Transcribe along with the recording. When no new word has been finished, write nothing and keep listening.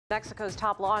Mexico's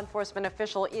top law enforcement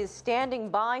official is standing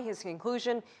by his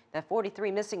conclusion that 43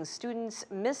 missing students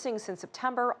missing since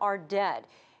September are dead.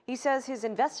 He says his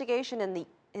investigation and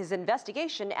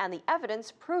the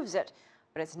evidence proves it,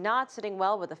 but it's not sitting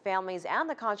well with the families, and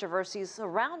the controversies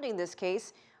surrounding this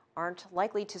case aren't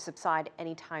likely to subside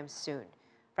anytime soon.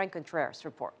 Franc Contreras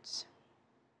reports.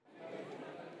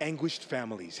 Anguished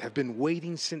families have been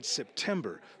waiting since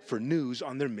September for news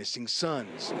on their missing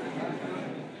sons.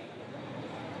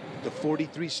 The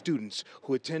 43 students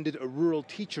who attended a rural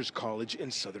teachers' college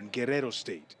in southern Guerrero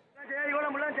state.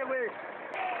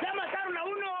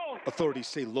 Authorities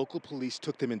say local police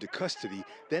took them into custody,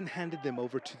 then handed them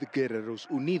over to the Guerreros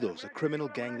Unidos, a criminal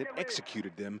gang that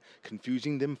executed them,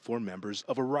 confusing them for members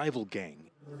of a rival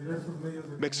gang.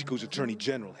 Mexico's Attorney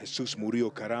General, Murillo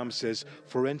Karam, says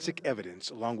forensic evidence,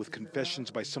 along with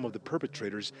confessions by some of the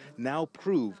perpetrators, now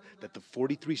prove that the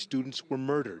 43 students were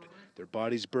murdered, their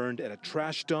bodies burned at a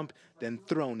trash dump, then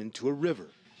thrown into a river.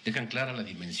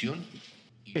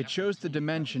 It shows the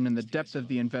dimension and the depth of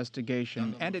the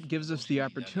investigation, and it gives us the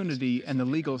opportunity and the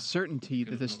legal certainty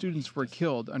that the students were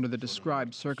killed under the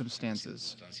described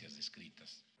circumstances.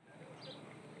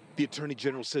 The Attorney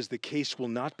General says the case will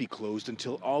not be closed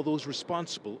until all those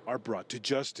responsible are brought to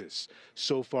justice.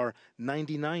 So far,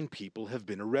 99 people have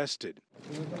been arrested.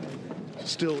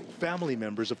 Still, family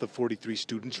members of the 43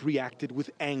 students reacted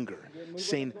with anger,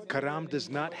 saying Karam does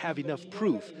not have enough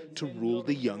proof to rule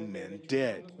the young men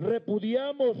dead.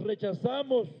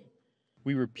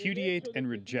 We repudiate and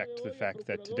reject the fact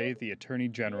that today the Attorney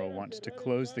General wants to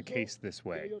close the case this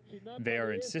way. They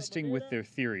are insisting with their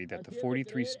theory that the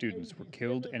 43 students were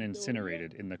killed and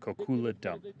incinerated in the Cocula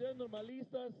dump.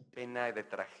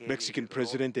 Mexican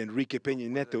President Enrique Peña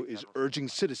Nieto is urging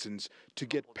citizens to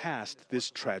get past this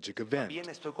tragic event.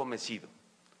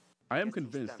 I am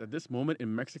convinced that this moment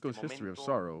in Mexico's history of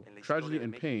sorrow, tragedy,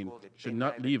 and pain should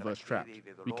not leave us trapped.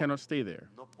 We cannot stay there.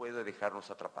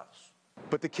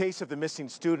 But the case of the missing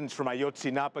students from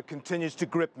Ayotzinapa continues to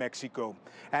grip Mexico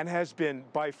and has been,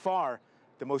 by far,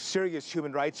 the most serious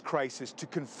human rights crisis to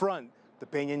confront the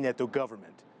Peña Nieto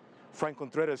government. Franc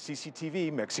Contreras,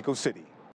 CCTV, Mexico City.